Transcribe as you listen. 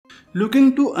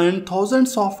Looking to earn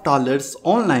thousands of dollars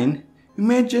online?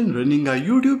 Imagine running a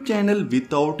YouTube channel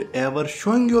without ever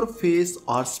showing your face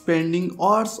or spending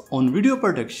hours on video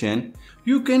production.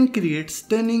 You can create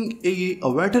stunning AI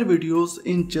avatar videos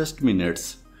in just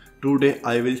minutes. Today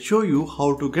I will show you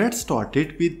how to get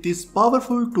started with this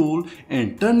powerful tool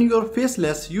and turn your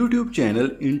faceless YouTube channel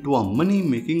into a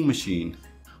money-making machine.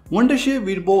 Wondershare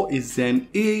Virbo is an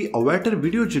AI avatar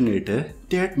video generator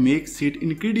that makes it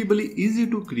incredibly easy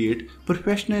to create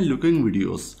professional looking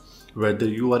videos. Whether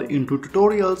you are into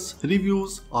tutorials,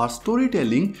 reviews or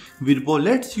storytelling, Virbo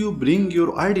lets you bring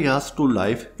your ideas to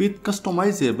life with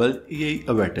customizable AI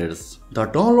avatars. The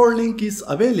download link is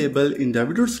available in the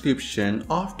video description.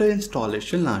 After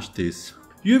installation, launch this.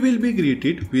 You will be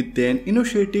greeted with an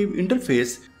innovative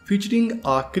interface featuring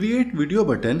a create video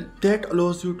button that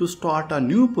allows you to start a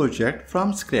new project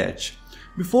from scratch.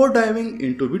 Before diving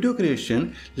into video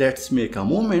creation, let's make a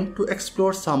moment to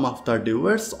explore some of the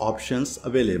diverse options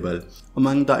available.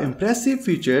 Among the impressive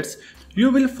features, you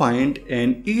will find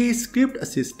an AI script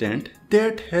assistant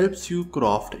that helps you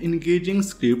craft engaging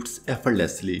scripts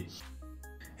effortlessly,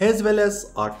 as well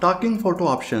as talking photo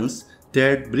options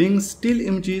that bring still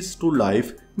images to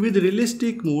life with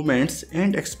realistic movements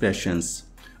and expressions.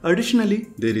 Additionally,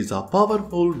 there is a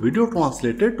powerful video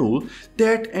translator tool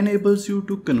that enables you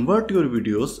to convert your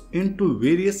videos into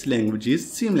various languages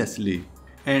seamlessly.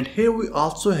 And here we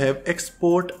also have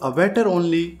export avatar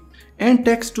only and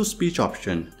text to speech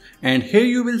option. And here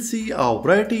you will see a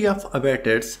variety of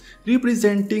avatars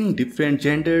representing different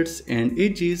genders and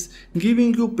ages,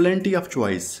 giving you plenty of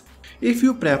choice. If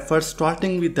you prefer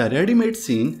starting with the ready-made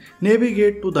scene,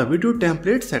 navigate to the video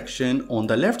template section on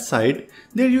the left side.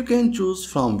 There you can choose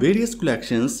from various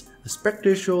collections, aspect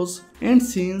ratios and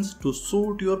scenes to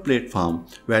suit your platform,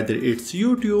 whether it's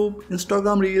YouTube,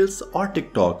 Instagram Reels or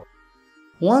TikTok.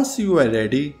 Once you are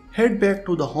ready, head back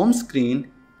to the home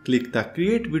screen, click the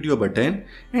create video button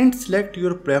and select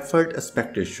your preferred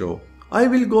aspect ratio. I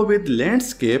will go with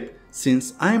landscape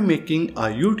since I am making a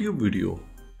YouTube video.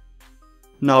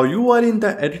 Now you are in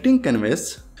the editing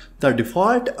canvas. The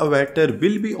default avatar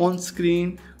will be on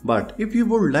screen, but if you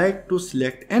would like to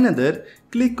select another,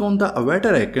 click on the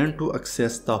avatar icon to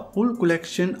access the full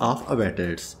collection of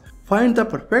avatars. Find the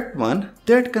perfect one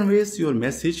that conveys your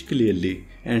message clearly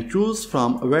and choose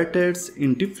from avatars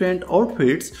in different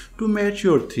outfits to match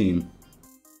your theme.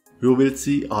 You will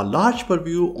see a large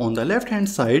preview on the left hand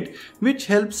side which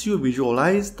helps you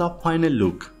visualize the final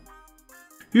look.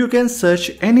 You can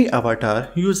search any avatar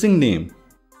using name.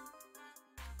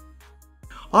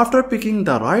 After picking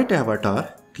the right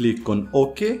avatar, click on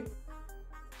OK.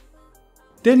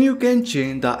 Then you can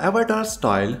change the avatar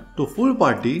style to full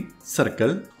body,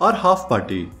 circle or half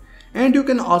body. And you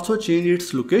can also change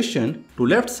its location to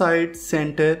left side,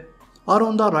 center or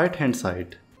on the right hand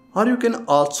side. Or you can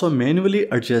also manually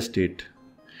adjust it.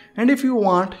 And if you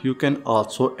want, you can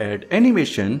also add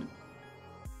animation.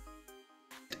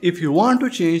 If you want to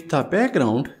change the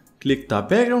background, click the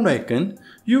background icon.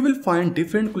 You will find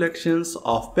different collections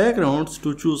of backgrounds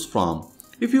to choose from.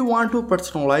 If you want to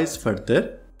personalize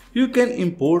further, you can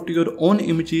import your own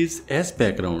images as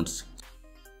backgrounds.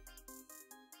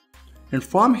 And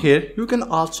from here, you can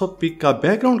also pick a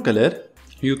background color.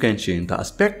 You can change the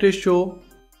aspect ratio.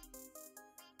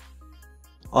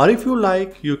 Or if you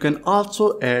like, you can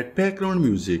also add background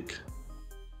music.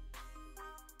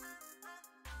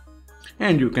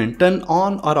 And you can turn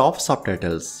on or off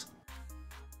subtitles.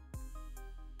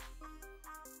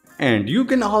 And you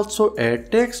can also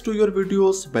add text to your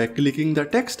videos by clicking the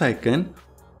text icon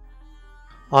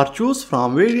or choose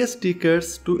from various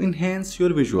stickers to enhance your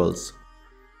visuals.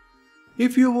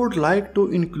 If you would like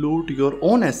to include your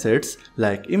own assets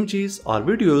like images or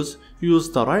videos,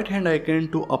 use the right hand icon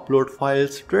to upload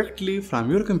files directly from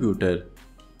your computer.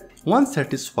 Once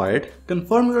satisfied,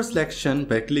 confirm your selection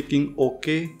by clicking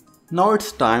OK. Now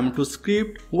it's time to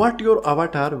script what your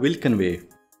avatar will convey.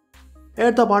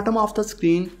 At the bottom of the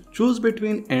screen, choose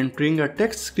between entering a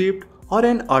text script or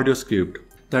an audio script.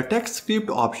 The text script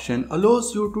option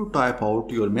allows you to type out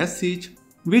your message,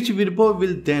 which Virbo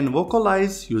will then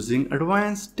vocalize using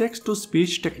advanced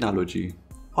text-to-speech technology.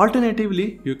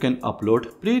 Alternatively, you can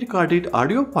upload pre-recorded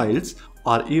audio files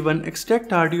or even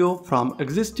extract audio from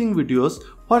existing videos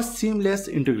for seamless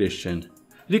integration.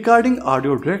 Recording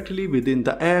audio directly within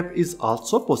the app is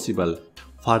also possible.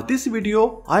 For this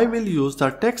video, I will use the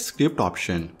text script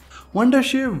option.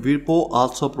 Wondershare Virbo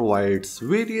also provides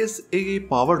various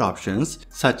AI-powered options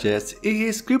such as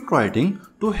AI script writing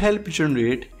to help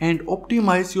generate and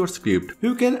optimize your script.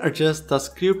 You can adjust the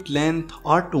script length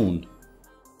or tone.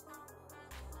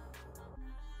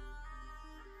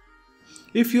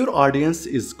 If your audience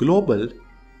is global,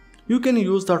 you can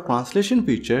use the translation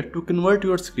feature to convert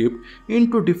your script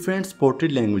into different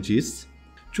supported languages.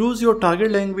 Choose your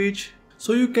target language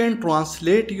so you can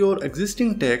translate your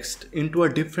existing text into a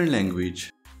different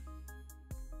language.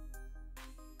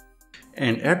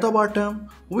 And at the bottom,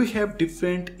 we have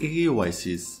different AI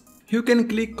voices. You can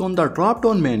click on the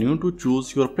drop-down menu to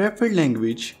choose your preferred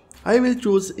language. I will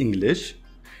choose English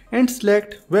and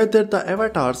select whether the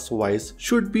avatar's voice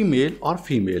should be male or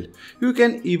female. You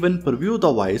can even preview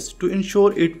the voice to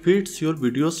ensure it fits your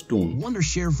video's tone.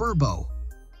 Wondershare Virbo.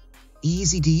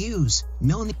 Easy to use,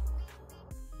 no need.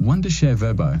 Wondershare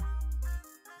Virbo.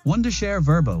 Wondershare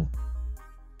Virbo.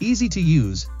 Easy to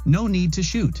use, no need to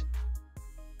shoot.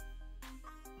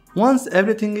 Once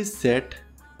everything is set,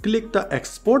 click the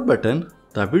export button.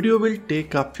 The video will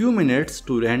take a few minutes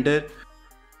to render.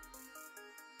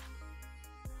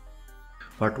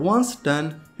 But once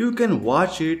done, you can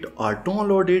watch it or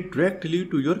download it directly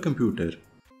to your computer.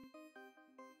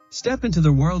 Step into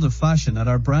the world of fashion at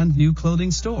our brand new clothing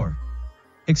store.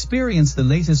 Experience the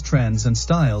latest trends and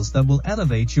styles that will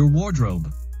elevate your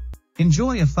wardrobe.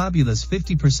 Enjoy a fabulous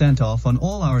 50% off on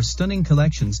all our stunning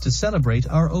collections to celebrate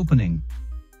our opening.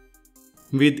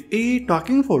 With AI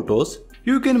talking photos,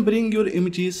 you can bring your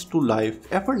images to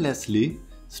life effortlessly.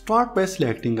 Start by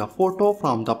selecting a photo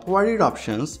from the provided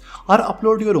options or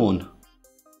upload your own.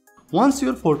 Once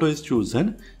your photo is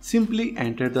chosen, simply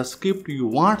enter the script you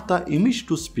want the image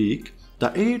to speak.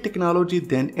 The AI technology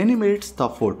then animates the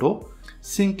photo,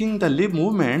 syncing the lip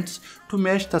movements to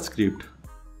match the script.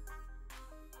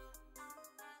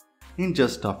 In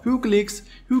just a few clicks,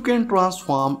 you can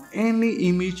transform any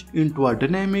image into a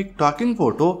dynamic talking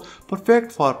photo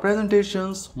perfect for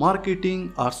presentations,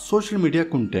 marketing, or social media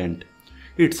content.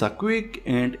 It's a quick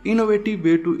and innovative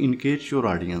way to engage your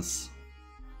audience.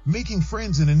 Making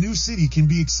friends in a new city can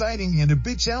be exciting and a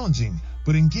bit challenging,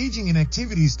 but engaging in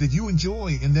activities that you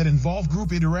enjoy and that involve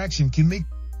group interaction can make.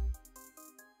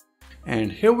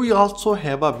 And here we also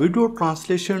have a video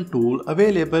translation tool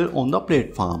available on the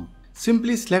platform.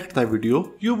 Simply select the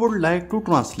video you would like to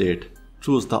translate,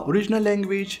 choose the original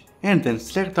language, and then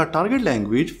select the target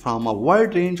language from a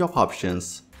wide range of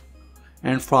options.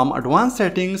 And from advanced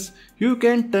settings, you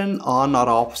can turn on or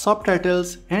off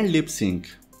subtitles and lip sync.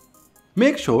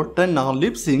 Make sure turn on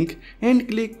lip sync and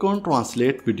click on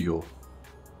translate video.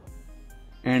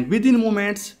 And within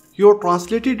moments, your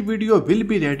translated video will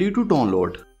be ready to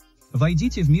download.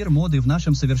 Войдите в мир моды в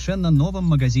нашем совершенно новом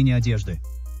магазине одежды.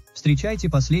 Встречайте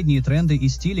последние тренды и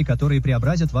стили, которые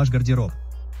преобразят ваш гардероб.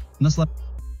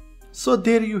 So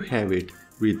there you have it.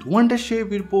 With Wondershare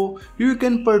Virbo, you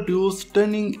can produce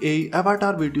stunning AI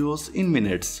avatar videos in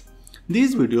minutes.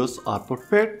 These videos are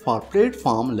perfect for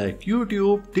platforms like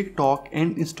YouTube, TikTok,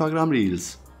 and Instagram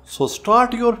Reels. So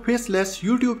start your faceless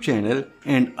YouTube channel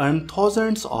and earn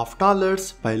thousands of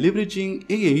dollars by leveraging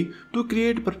AI to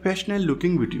create professional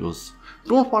looking videos.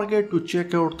 Don't forget to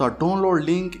check out the download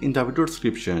link in the video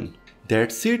description.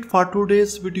 That's it for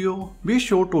today's video. Be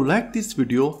sure to like this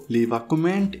video, leave a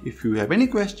comment if you have any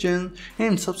questions,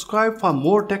 and subscribe for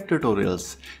more tech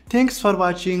tutorials. Thanks for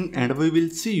watching, and we will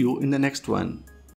see you in the next one.